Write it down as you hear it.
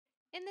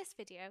In this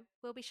video,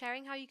 we'll be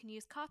sharing how you can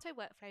use CARTO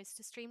Workflows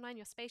to streamline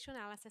your spatial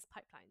analysis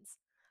pipelines.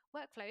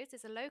 Workflows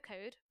is a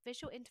low-code,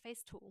 visual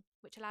interface tool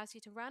which allows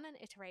you to run and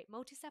iterate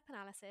multi-step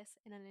analysis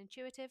in an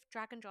intuitive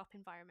drag-and-drop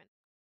environment.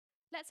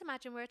 Let's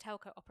imagine we're a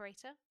telco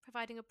operator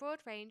providing a broad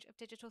range of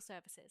digital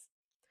services.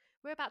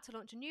 We're about to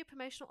launch a new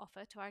promotional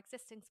offer to our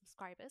existing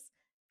subscribers,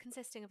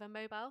 consisting of a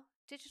mobile,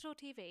 digital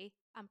TV,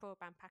 and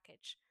broadband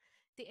package.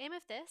 The aim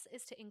of this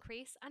is to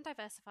increase and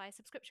diversify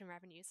subscription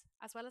revenues,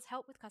 as well as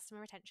help with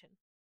customer retention.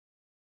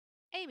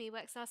 Amy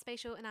works in our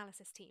spatial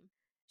analysis team.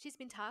 She's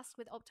been tasked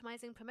with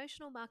optimizing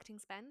promotional marketing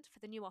spend for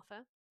the new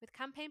offer, with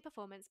campaign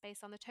performance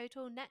based on the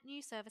total net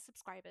new service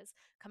subscribers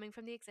coming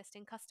from the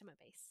existing customer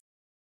base.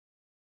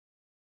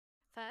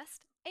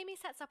 First, Amy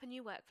sets up a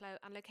new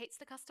workflow and locates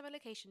the customer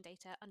location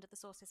data under the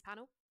Sources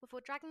panel before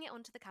dragging it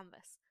onto the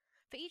canvas.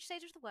 For each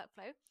stage of the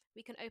workflow,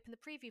 we can open the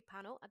Preview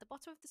panel at the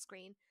bottom of the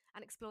screen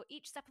and explore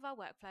each step of our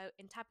workflow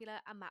in tabular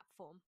and map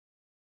form.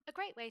 A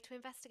great way to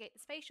investigate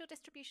the spatial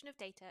distribution of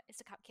data is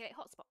to calculate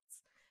hotspots.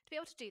 To be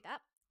able to do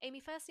that,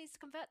 Amy first needs to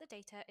convert the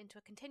data into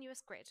a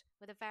continuous grid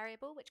with a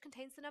variable which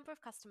contains the number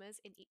of customers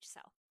in each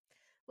cell.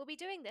 We'll be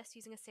doing this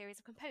using a series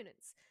of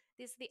components.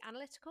 These are the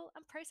analytical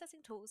and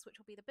processing tools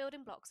which will be the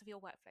building blocks of your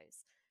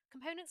workflows.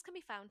 Components can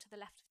be found to the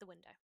left of the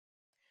window.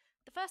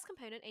 The first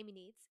component Amy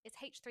needs is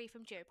H3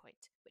 from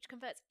GeoPoint, which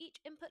converts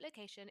each input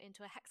location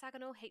into a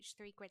hexagonal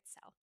H3 grid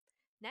cell.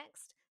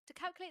 Next, to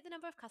calculate the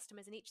number of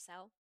customers in each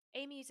cell,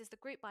 Amy uses the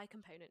group by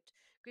component,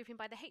 grouping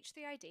by the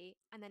H3 ID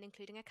and then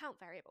including a count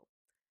variable.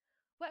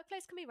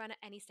 Workflows can be run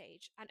at any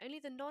stage, and only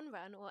the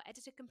non-run or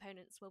edited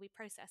components will be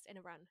processed in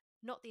a run,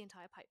 not the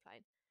entire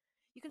pipeline.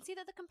 You can see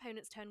that the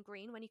components turn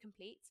green when you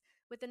complete,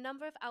 with the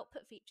number of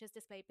output features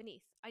displayed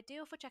beneath,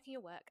 ideal for checking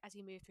your work as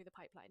you move through the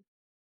pipeline.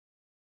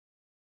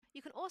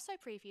 You can also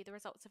preview the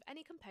results of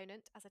any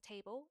component as a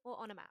table or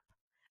on a map,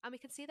 and we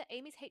can see that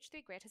Amy's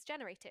H3 grid has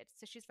generated,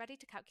 so she's ready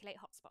to calculate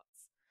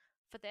hotspots.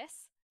 For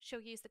this, she'll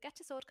use the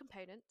getAsort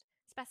component,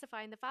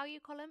 specifying the value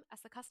column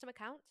as the customer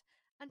count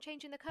and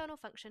changing the kernel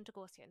function to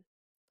Gaussian.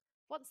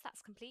 Once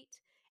that's complete,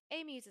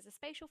 Amy uses a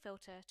spatial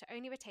filter to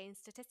only retain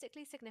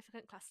statistically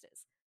significant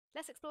clusters.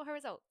 Let's explore her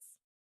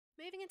results.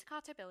 Moving into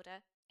CARTO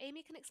Builder,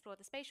 Amy can explore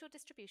the spatial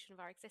distribution of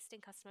our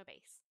existing customer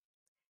base.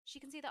 She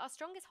can see that our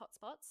strongest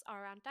hotspots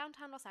are around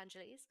downtown Los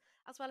Angeles,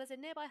 as well as in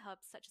nearby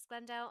hubs such as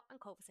Glendale and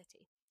Culver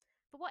City.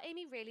 But what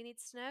Amy really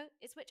needs to know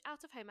is which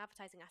out-of-home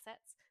advertising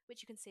assets,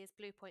 which you can see as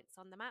blue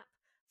points on the map,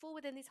 fall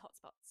within these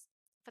hotspots.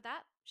 For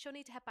that, she'll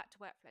need to head back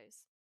to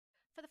Workflows.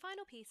 For the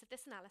final piece of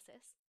this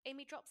analysis,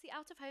 Amy drops the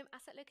out-of-home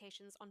asset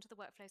locations onto the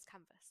Workflows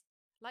canvas.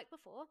 Like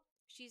before,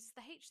 she uses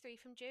the H3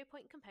 from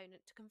GeoPoint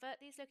component to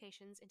convert these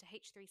locations into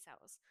H3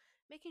 cells,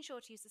 making sure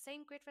to use the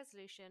same grid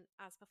resolution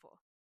as before.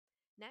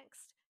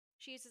 Next,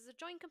 she uses a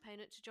join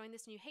component to join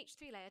this new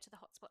H3 layer to the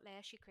hotspot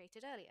layer she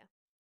created earlier.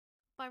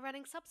 By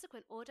running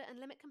subsequent order and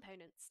limit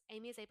components,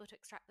 Amy is able to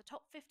extract the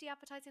top 50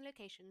 advertising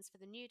locations for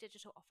the new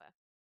digital offer.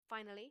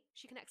 Finally,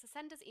 she connects a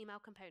sender's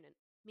email component,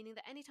 meaning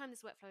that anytime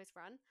this workflow is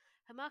run,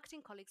 her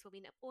marketing colleagues will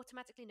be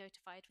automatically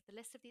notified with the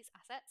list of these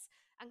assets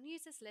and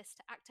use this list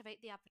to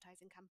activate the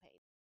advertising campaign.